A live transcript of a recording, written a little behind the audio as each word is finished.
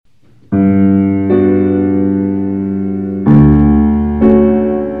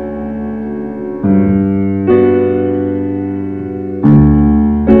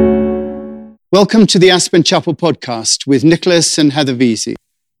Welcome to the Aspen Chapel podcast with Nicholas and Heather Veazey.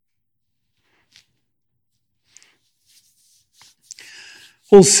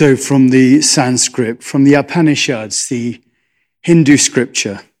 Also from the Sanskrit, from the Upanishads, the Hindu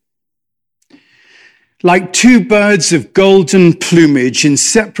scripture. Like two birds of golden plumage,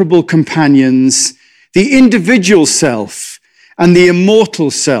 inseparable companions, the individual self and the immortal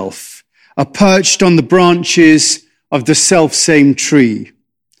self are perched on the branches of the self-same tree.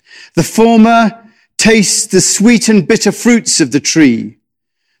 The former tastes the sweet and bitter fruits of the tree,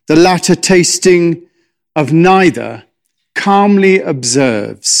 the latter tasting of neither calmly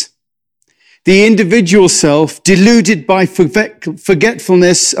observes. The individual self, deluded by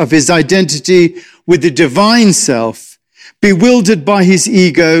forgetfulness of his identity with the divine self, bewildered by his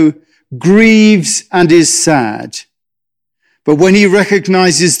ego, grieves and is sad. But when he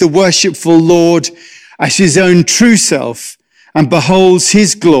recognizes the worshipful Lord as his own true self and beholds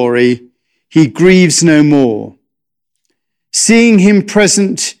his glory, he grieves no more. Seeing him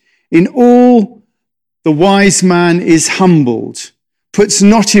present in all, the wise man is humbled, puts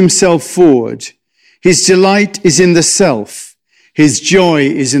not himself forward. His delight is in the self. His joy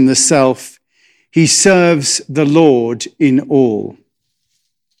is in the self. He serves the Lord in all.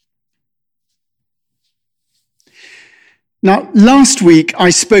 Now, last week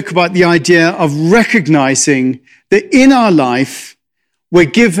I spoke about the idea of recognizing that in our life we're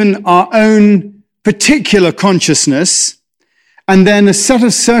given our own particular consciousness and then a set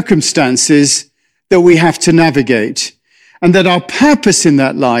of circumstances that we have to navigate, and that our purpose in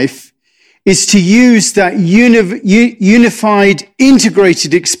that life is to use that unified,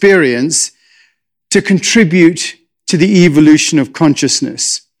 integrated experience to contribute to the evolution of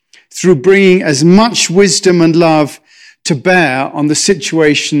consciousness through bringing as much wisdom and love to bear on the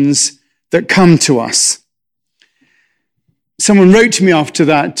situations that come to us. Someone wrote to me after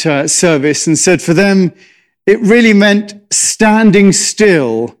that service and said for them, it really meant standing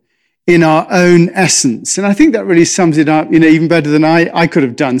still in our own essence. And I think that really sums it up, even better than I could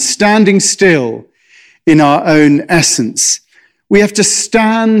have done. Standing still in our own essence. We have to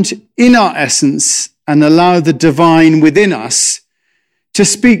stand in our essence and allow the divine within us to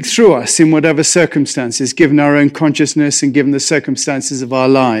speak through us in whatever circumstances, given our own consciousness and given the circumstances of our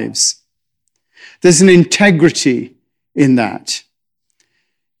lives. There's an integrity in that.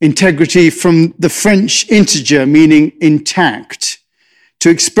 Integrity from the French integer, meaning intact. To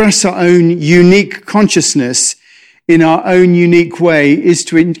express our own unique consciousness in our own unique way is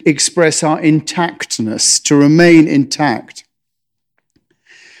to express our intactness, to remain intact.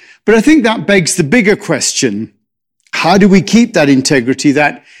 But I think that begs the bigger question. How do we keep that integrity,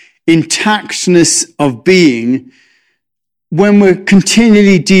 that intactness of being, when we're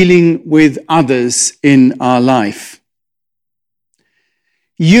continually dealing with others in our life?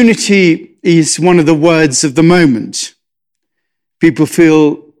 Unity is one of the words of the moment. People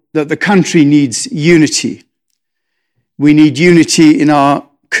feel that the country needs unity. We need unity in our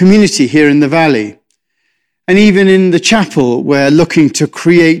community here in the valley. And even in the chapel, we're looking to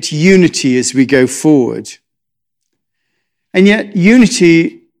create unity as we go forward. And yet,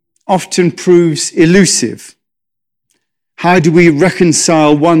 unity often proves elusive. How do we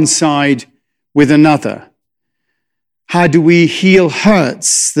reconcile one side with another? How do we heal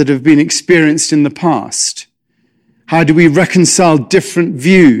hurts that have been experienced in the past? How do we reconcile different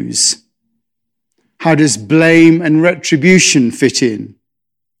views? How does blame and retribution fit in?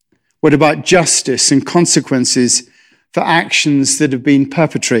 What about justice and consequences for actions that have been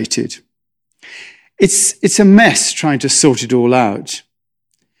perpetrated? It's a mess trying to sort it all out.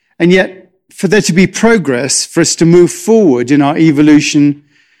 And yet, for there to be progress, for us to move forward in our evolution,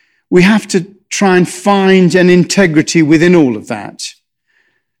 we have to try and find an integrity within all of that.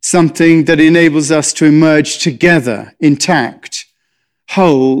 Something that enables us to emerge together, intact,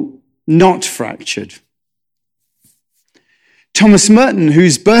 whole, not fractured. Thomas Merton,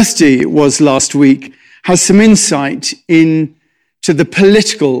 whose birthday it was last week, has some insight into the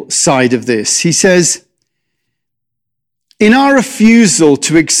political side of this. He says, in our refusal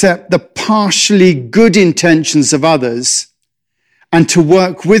to accept the partially good intentions of others and to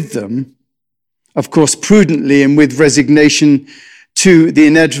work with them, of course prudently and with resignation to the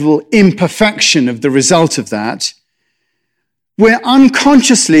inevitable imperfection of the result of that, we're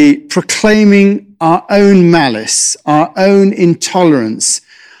unconsciously proclaiming our own malice, our own intolerance,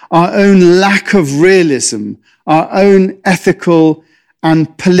 our own lack of realism, our own ethical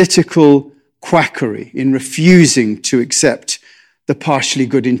and political quackery in refusing to accept the partially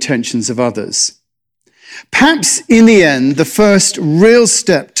good intentions of others. Perhaps in the end, the first real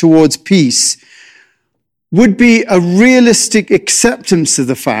step towards peace would be a realistic acceptance of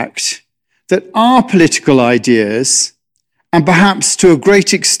the fact that our political ideas, and perhaps to a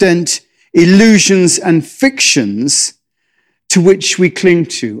great extent illusions and fictions to which we cling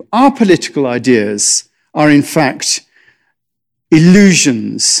to, our political ideas are in fact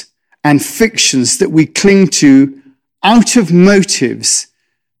illusions and fictions that we cling to out of motives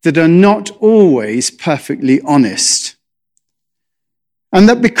that are not always perfectly honest. And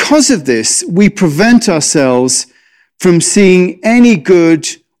that because of this, we prevent ourselves from seeing any good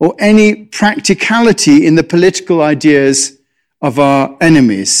or any practicality in the political ideas of our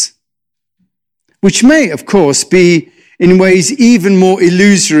enemies, which may, of course, be in ways even more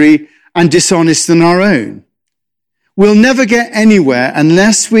illusory and dishonest than our own. We'll never get anywhere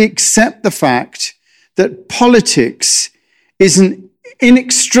unless we accept the fact that politics is an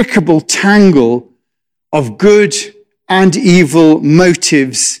inextricable tangle of good and evil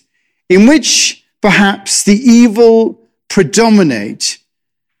motives in which perhaps the evil predominate,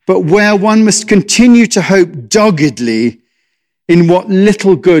 but where one must continue to hope doggedly in what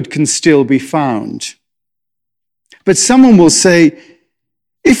little good can still be found. But someone will say,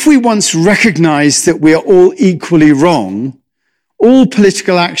 if we once recognize that we are all equally wrong, all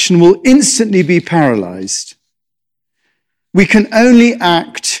political action will instantly be paralyzed. We can only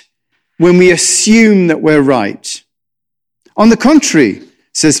act when we assume that we're right. On the contrary,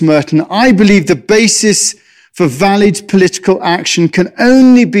 says Merton, I believe the basis for valid political action can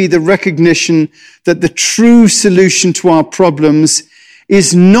only be the recognition that the true solution to our problems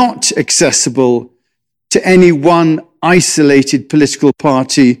is not accessible to any one isolated political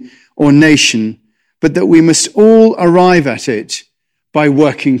party or nation, but that we must all arrive at it by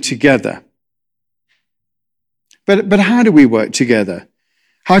working together. But how do we work together?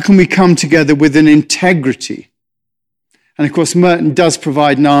 How can we come together with an integrity? And of course, Merton does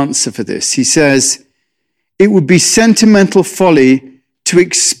provide an answer for this. He says, it would be sentimental folly to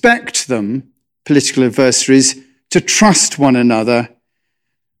expect them, political adversaries, to trust one another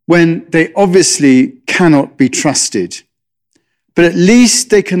when they obviously cannot be trusted. But at least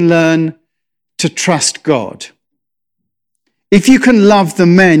they can learn to trust God. If you can love the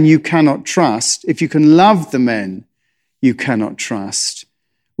men you cannot trust, if you can love the men you cannot trust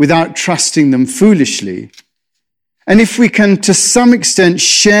without trusting them foolishly, and if we can to some extent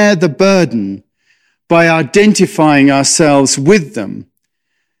share the burden by identifying ourselves with them,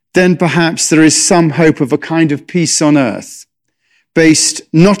 then perhaps there is some hope of a kind of peace on earth, based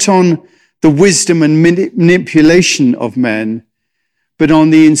not on the wisdom and manipulation of men, but on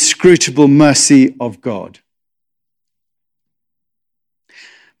the inscrutable mercy of God.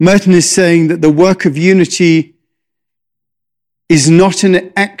 Merton is saying that the work of unity is not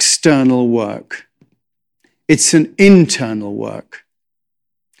an external work. It's an internal work.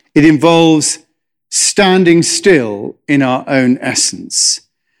 It involves standing still in our own essence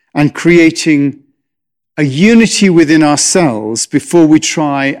and creating a unity within ourselves before we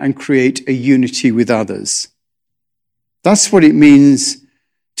try and create a unity with others. That's what it means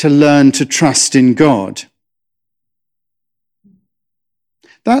to learn to trust in God.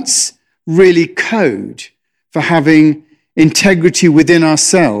 That's really code for having integrity within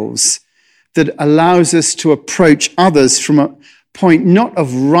ourselves that allows us to approach others from a point not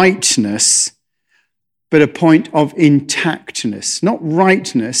of rightness, but a point of intactness. Not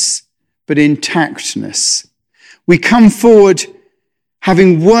rightness, but intactness. We come forward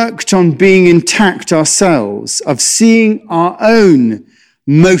having worked on being intact ourselves, of seeing our own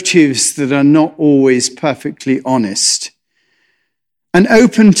motives that are not always perfectly honest, and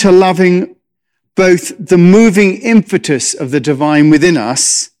open to loving both the moving impetus of the divine within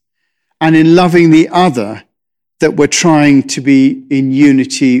us and in loving the other that we're trying to be in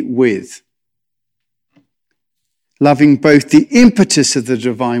unity with. Loving both the impetus of the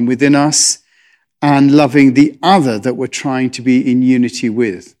divine within us and loving the other that we're trying to be in unity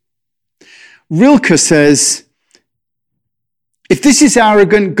with. Rilke says, if this is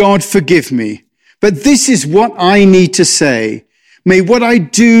arrogant, God forgive me, but this is what I need to say. May what I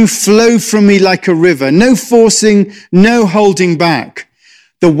do flow from me like a river, no forcing, no holding back,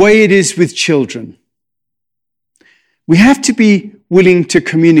 the way it is with children. We have to be willing to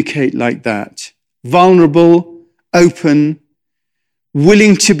communicate like that, vulnerable, open,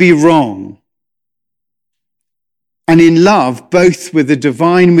 willing to be wrong, and in love, both with the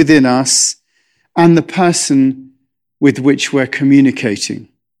divine within us and the person with which we're communicating.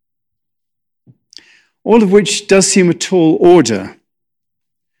 All of which does seem a tall order,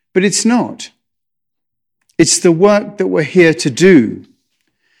 but it's not. It's the work that we're here to do.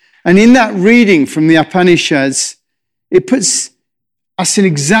 And in that reading from the Upanishads, it puts us in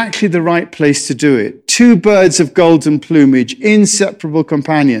exactly the right place to do it. Two birds of golden plumage, inseparable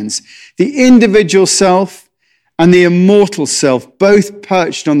companions, the individual self and the immortal self, both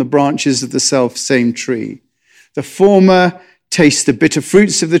perched on the branches of the self-same tree. The former tastes the bitter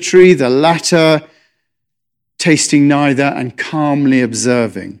fruits of the tree, the latter tasting neither and calmly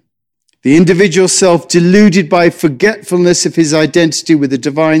observing. The individual self, deluded by forgetfulness of his identity with the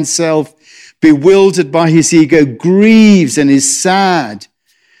divine self, bewildered by his ego, grieves and is sad.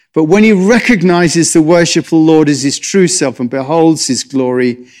 But when he recognizes the worshipful Lord as his true self and beholds his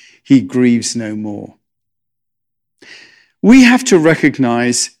glory, he grieves no more. We have to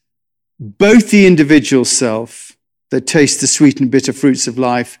recognize both the individual self that tastes the sweet and bitter fruits of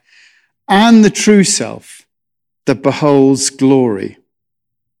life and the true self that beholds glory.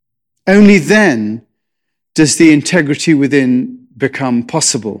 Only then does the integrity within become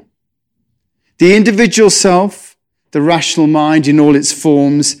possible. The individual self, the rational mind in all its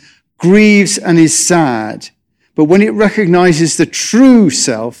forms, grieves and is sad. But when it recognizes the true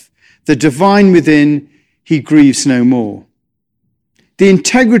self, the divine within, he grieves no more. The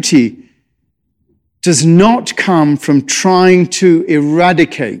integrity does not come from trying to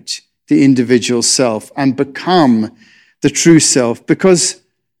eradicate the individual self and become the true self, because,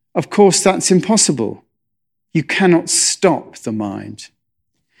 of course, that's impossible. You cannot stop the mind.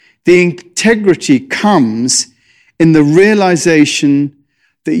 The integrity comes in the realization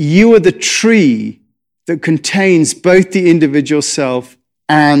that you are the tree that contains both the individual self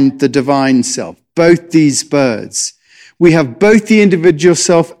and the divine self, both these birds. We have both the individual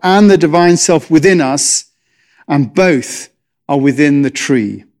self and the divine self within us, and both are within the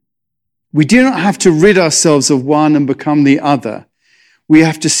tree. We do not have to rid ourselves of one and become the other. We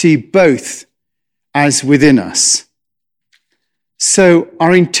have to see both as within us. So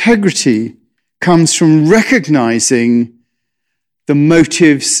our integrity comes from recognizing the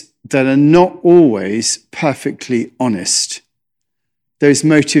motives that are not always perfectly honest. Those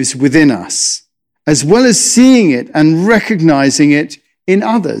motives within us, as well as seeing it and recognizing it in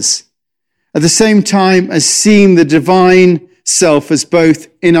others, at the same time as seeing the divine self as both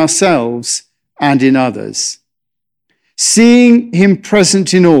in ourselves and in others. Seeing him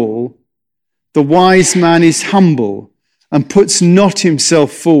present in all, the wise man is humble and puts not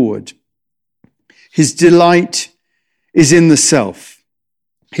himself forward. His delight is in the self.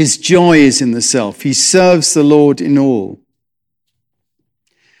 His joy is in the self. He serves the Lord in all.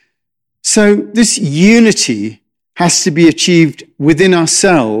 So this unity has to be achieved within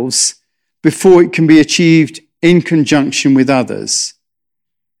ourselves before it can be achieved in conjunction with others,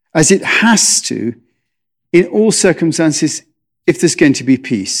 as it has to in all circumstances if there's going to be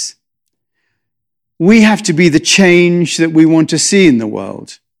peace. We have to be the change that we want to see in the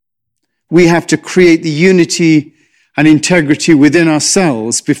world. We have to create the unity and integrity within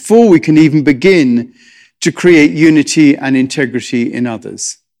ourselves before we can even begin to create unity and integrity in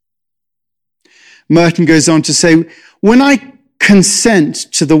others. Merton goes on to say, when I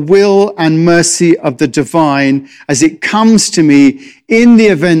consent to the will and mercy of the divine as it comes to me in the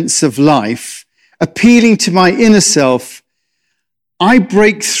events of life, appealing to my inner self, I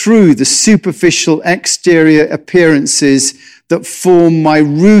break through the superficial exterior appearances that form my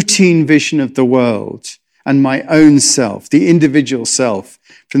routine vision of the world and my own self, the individual self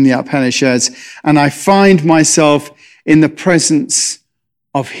from the Upanishads, and I find myself in the presence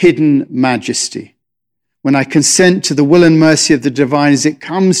of hidden majesty. When I consent to the will and mercy of the divine as it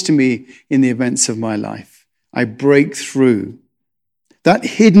comes to me in the events of my life, I break through. That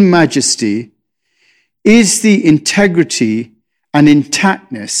hidden majesty is the integrity and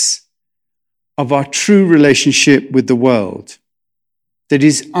intactness of our true relationship with the world that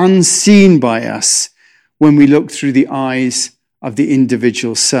is unseen by us when we look through the eyes of the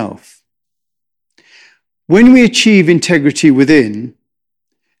individual self. When we achieve integrity within,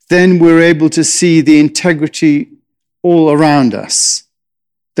 then we're able to see the integrity all around us,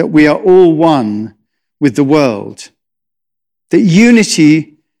 that we are all one with the world, that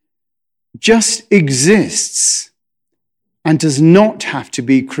unity just exists and does not have to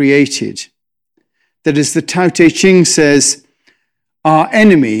be created, that as the Tao Te Ching says, our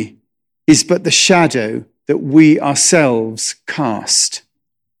enemy is but the shadow that we ourselves cast.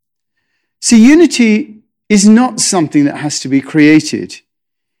 So unity is not something that has to be created.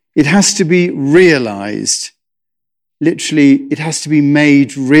 It has to be realized. Literally, it has to be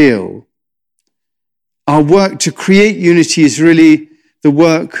made real. Our work to create unity is really the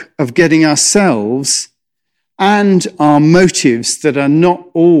work of getting ourselves and our motives that are not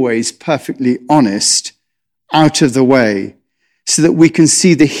always perfectly honest out of the way, so that we can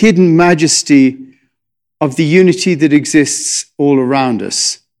see the hidden majesty of the unity that exists all around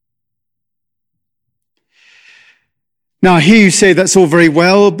us. Now, I hear you say that's all very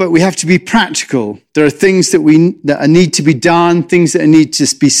well, but we have to be practical. There are things that need to be done, things that need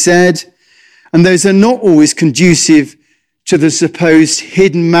to be said, and those are not always conducive to the supposed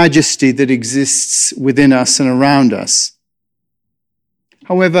hidden majesty that exists within us and around us.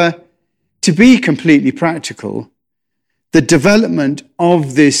 However, to be completely practical, the development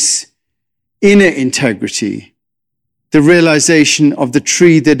of this inner integrity, the realization of the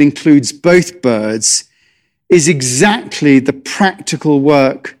tree that includes both birds, is exactly the practical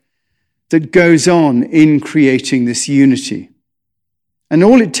work that goes on in creating this unity. And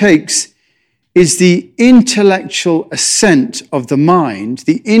all it takes is the intellectual assent of the mind,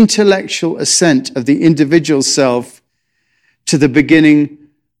 the intellectual assent of the individual self to the beginning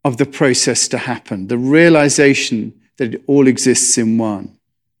of the process to happen, the realization that it all exists in one.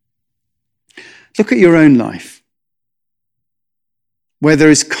 Look at your own life, where there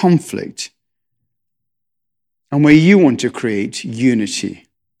is conflict and where you want to create unity.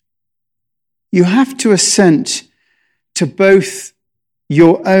 You have to assent to both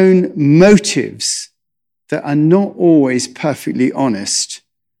your own motives that are not always perfectly honest,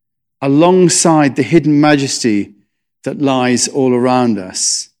 alongside the hidden majesty that lies all around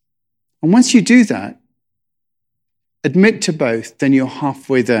us. And once you do that, admit to both, then you're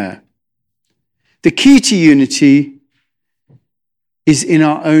halfway there. The key to unity is in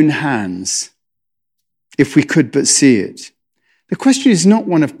our own hands, if we could but see it. The question is not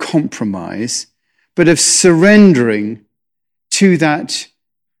one of compromise, but of surrendering to that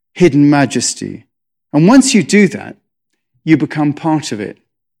hidden majesty. And once you do that, you become part of it.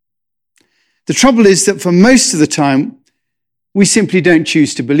 The trouble is that for most of the time, we simply don't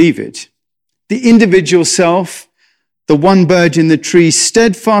choose to believe it. The individual self, the one bird in the tree,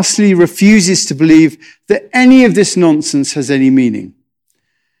 steadfastly refuses to believe that any of this nonsense has any meaning,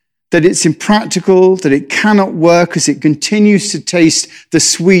 that it's impractical, that it cannot work as it continues to taste the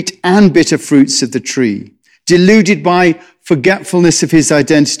sweet and bitter fruits of the tree. Deluded by forgetfulness of his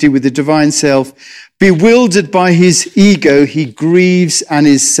identity with the divine self, bewildered by his ego, he grieves and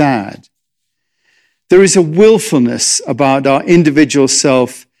is sad. There is a willfulness about our individual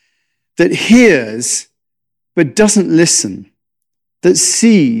self that hears but doesn't listen, that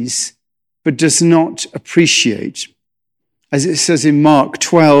sees but does not appreciate. As it says in Mark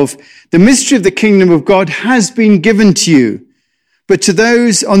 12, the mystery of the kingdom of God has been given to you, but to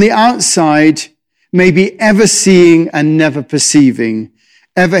those on the outside may be ever seeing and never perceiving,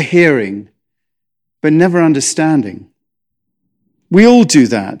 ever hearing, but never understanding. We all do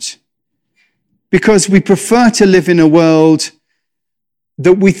that because we prefer to live in a world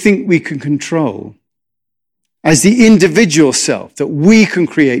that we think we can control. As the individual self, that we can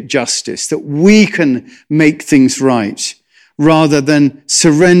create justice, that we can make things right, rather than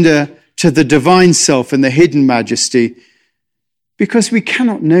surrender to the divine self and the hidden majesty, because we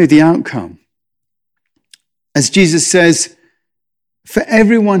cannot know the outcome. As Jesus says, for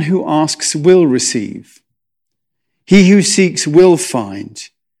everyone who asks will receive. He who seeks will find.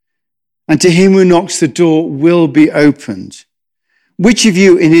 And to him who knocks, the door will be opened. Which of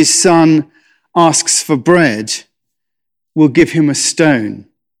you in his son asks for bread will give him a stone?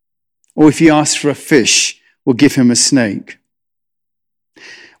 Or if he asks for a fish, will give him a snake?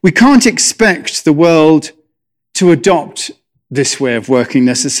 We can't expect the world to adopt this way of working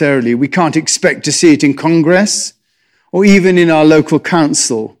necessarily. We can't expect to see it in Congress or even in our local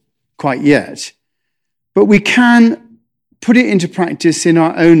council quite yet. But we can put it into practice in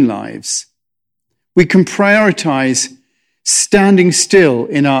our own lives. We can prioritize standing still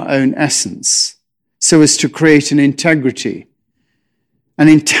in our own essence so as to create an integrity, an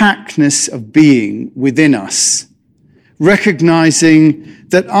intactness of being within us, recognizing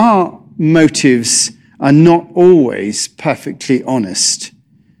that our motives are not always perfectly honest.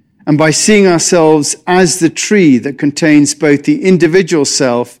 And by seeing ourselves as the tree that contains both the individual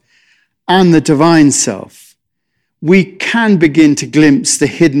self and the divine self, we can begin to glimpse the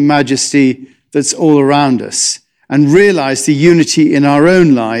hidden majesty that's all around us and realize the unity in our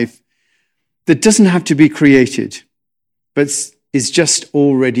own life that doesn't have to be created, but is just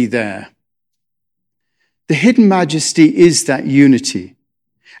already there. The hidden majesty is that unity.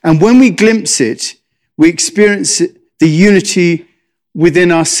 And when we glimpse it, we experience the unity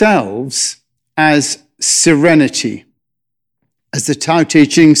within ourselves as serenity. As the Tao Te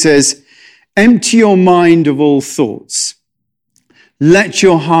Ching says, empty your mind of all thoughts. Let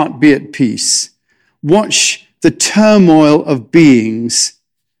your heart be at peace. Watch the turmoil of beings,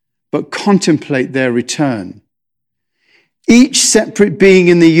 but contemplate their return. Each separate being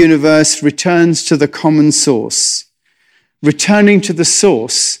in the universe returns to the common source. Returning to the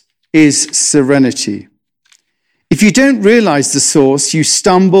source is serenity. If you don't realize the source, you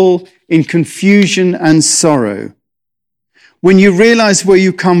stumble in confusion and sorrow. When you realize where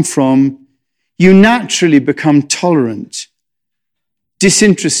you come from, you naturally become tolerant,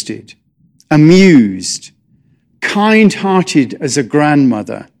 disinterested, amused, kind-hearted as a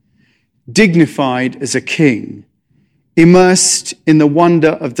grandmother, dignified as a king, immersed in the wonder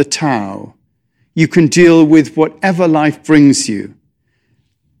of the Tao. You can deal with whatever life brings you.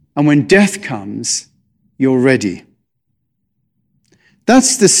 And when death comes, you're ready.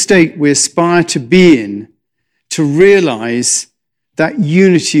 That's the state we aspire to be in, to realize that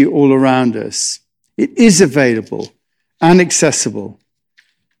unity all around us. It is available and accessible.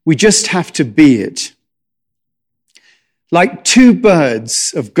 We just have to be it. Like two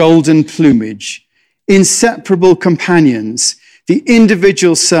birds of golden plumage, inseparable companions, the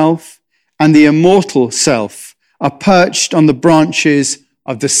individual self and the immortal self are perched on the branches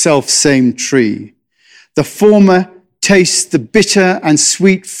of the self-same tree. The former tastes the bitter and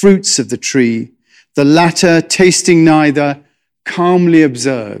sweet fruits of the tree. The latter, tasting neither, calmly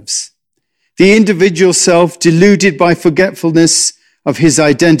observes. The individual self, deluded by forgetfulness of his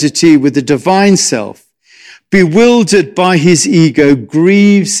identity with the divine self, bewildered by his ego,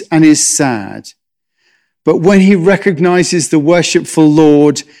 grieves and is sad. But when he recognizes the worshipful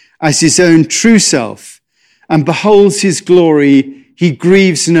Lord as his own true self and beholds his glory, he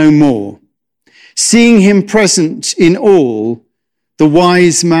grieves no more. Seeing him present in all, the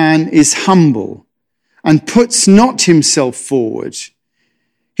wise man is humble and puts not himself forward.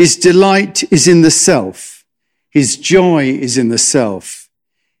 His delight is in the self. His joy is in the self.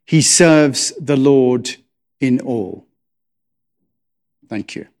 He serves the Lord in all.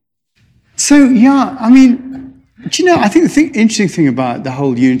 Thank you. So, yeah, I mean, do you know, I think the interesting thing about the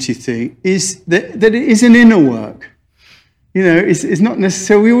whole unity thing is that it is an inner work. You know, it's not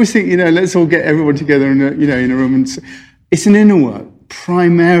necessarily, we always think, you know, let's all get everyone together in a room. And it's an inner work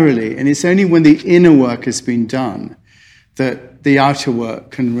primarily. And it's only when the inner work has been done that the outer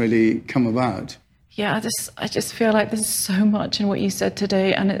work can really come about. Yeah, I just feel like there's so much in what you said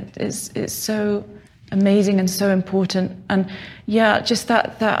today, and it's so amazing and so important. And yeah, just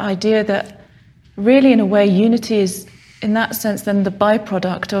that idea that really, in a way, unity is, in that sense, then the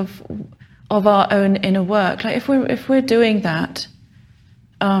byproduct of our own inner work. Like if we're doing that,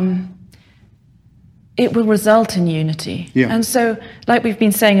 it will result in unity. Yeah. And so, like we've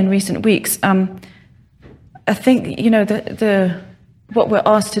been saying in recent weeks, I think, you know, what we're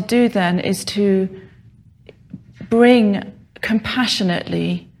asked to do then is to bring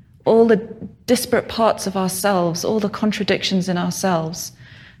compassionately all the disparate parts of ourselves, all the contradictions in ourselves,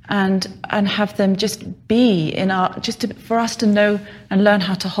 and have them just be in our, for us to know and learn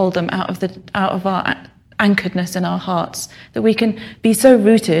how to hold them out of our anchoredness in our hearts, that we can be so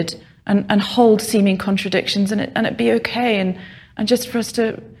rooted and hold seeming contradictions, and it be okay, and just for us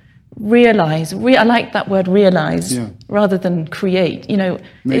to realize. I like that word, realize, rather than create. You know,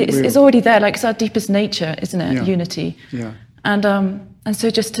 it's already there. Like, it's our deepest nature, isn't it? Yeah. Unity. Yeah. And so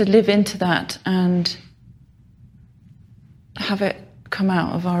just to live into that and have it come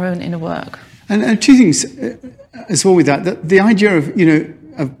out of our own inner work. And two things as well with that the idea of, you know,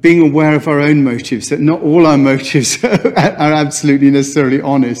 of being aware of our own motives, that not all our motives are absolutely necessarily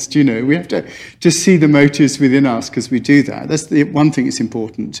honest. You know, we have to just see the motives within us, because we do that. That's the one thing that's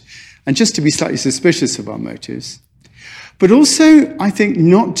important. And just to be slightly suspicious of our motives. But also, I think,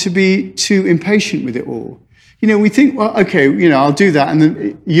 not to be too impatient with it all. You know, we think, well, okay, you know, I'll do that and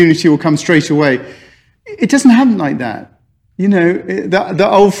then unity will come straight away. It doesn't happen like that. You know, the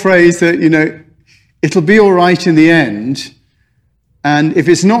old phrase that, you know, it'll be all right in the end, and if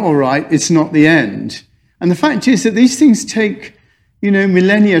it's not all right, it's not the end. And the fact is that these things take, you know,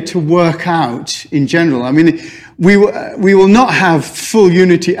 millennia to work out in general. I mean, we will not have full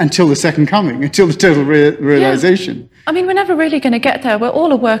unity until the second coming, until the total realization. Yeah. I mean, we're never really going to get there. We're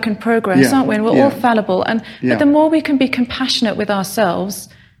all a work in progress, aren't we? And we're all fallible. But the more we can be compassionate with ourselves,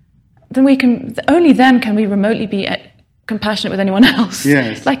 then only then can we remotely be compassionate with anyone else.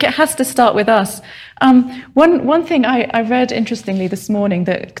 Yes. Like, it has to start with us. One thing I read interestingly this morning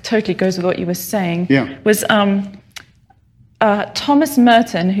that totally goes with what you were saying was Thomas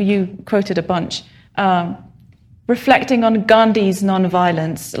Merton, who you quoted a bunch, reflecting on Gandhi's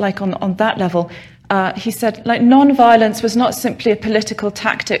non-violence, like on that level. He said, like, non-violence was not simply a political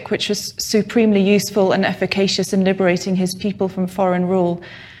tactic which was supremely useful and efficacious in liberating his people from foreign rule.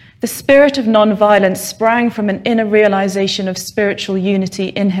 The spirit of non-violence sprang from an inner realization of spiritual unity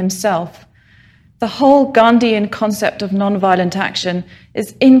in himself. The whole Gandhian concept of non-violent action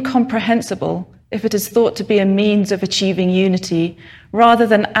is incomprehensible if it is thought to be a means of achieving unity, rather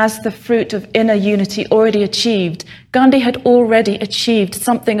than as the fruit of inner unity already achieved. Gandhi had already achieved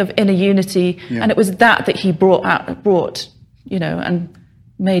something of inner unity, and it was that he brought, and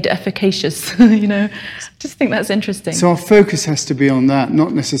made efficacious, Just think that's interesting. So our focus has to be on that,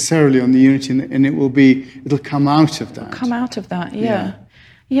 not necessarily on the unity, and it'll come out of that. It'll come out of that, yeah.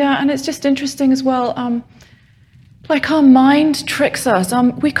 Yeah, and it's just interesting as well, like our mind tricks us.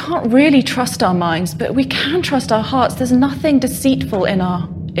 We can't really trust our minds, but we can trust our hearts. There's nothing deceitful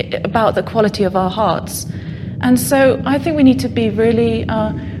about the quality of our hearts. And so I think we need to be really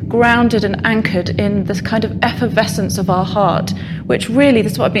grounded and anchored in this kind of effervescence of our heart, which really,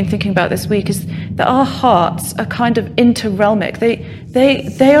 this is what I've been thinking about this week, is that our hearts are kind of interrelmic.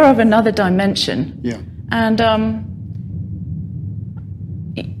 They are of another dimension. Yeah. And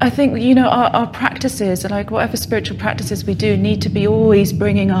I think, our practices, like whatever spiritual practices we do, need to be always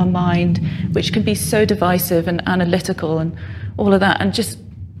bringing our mind, which can be so divisive and analytical and all of that, and just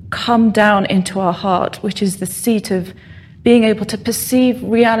come down into our heart, which is the seat of being able to perceive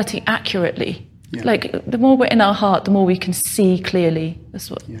reality accurately. Yeah. Like, the more we're in our heart, the more we can see clearly.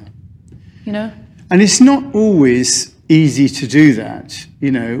 That's what, And it's not always easy to do that.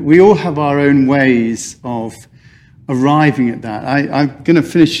 We all have our own ways of arriving at that. I'm going to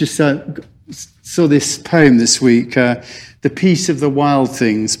finish this. Saw this poem this week, "The Peace of the Wild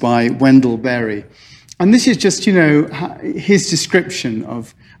Things" by Wendell Berry, and this is just his description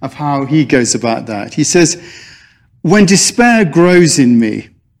of how he goes about that. He says, "When despair grows in me,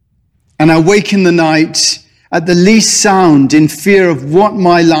 and I wake in the night at the least sound in fear of what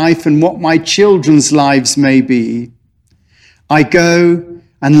my life and what my children's lives may be, I go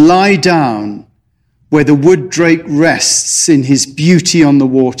and lie down where the wood drake rests in his beauty on the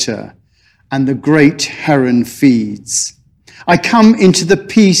water, and the great heron feeds. I come into the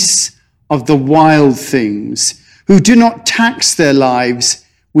peace of the wild things, who do not tax their lives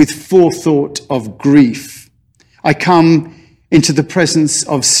with forethought of grief. I come into the presence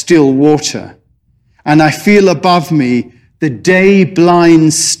of still water, and I feel above me the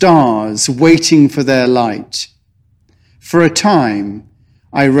day-blind stars waiting for their light. For a time,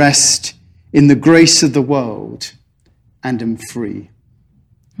 I rest in the grace of the world and am free."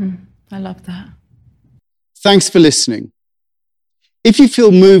 I love that. Thanks for listening. If you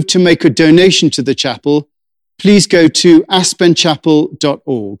feel moved to make a donation to the chapel, please go to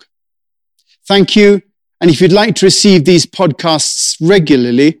aspenchapel.org. Thank you. And if you'd like to receive these podcasts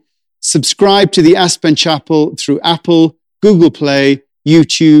regularly, subscribe to the Aspen Chapel through Apple, Google Play,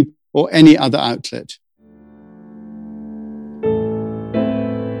 YouTube, or any other outlet.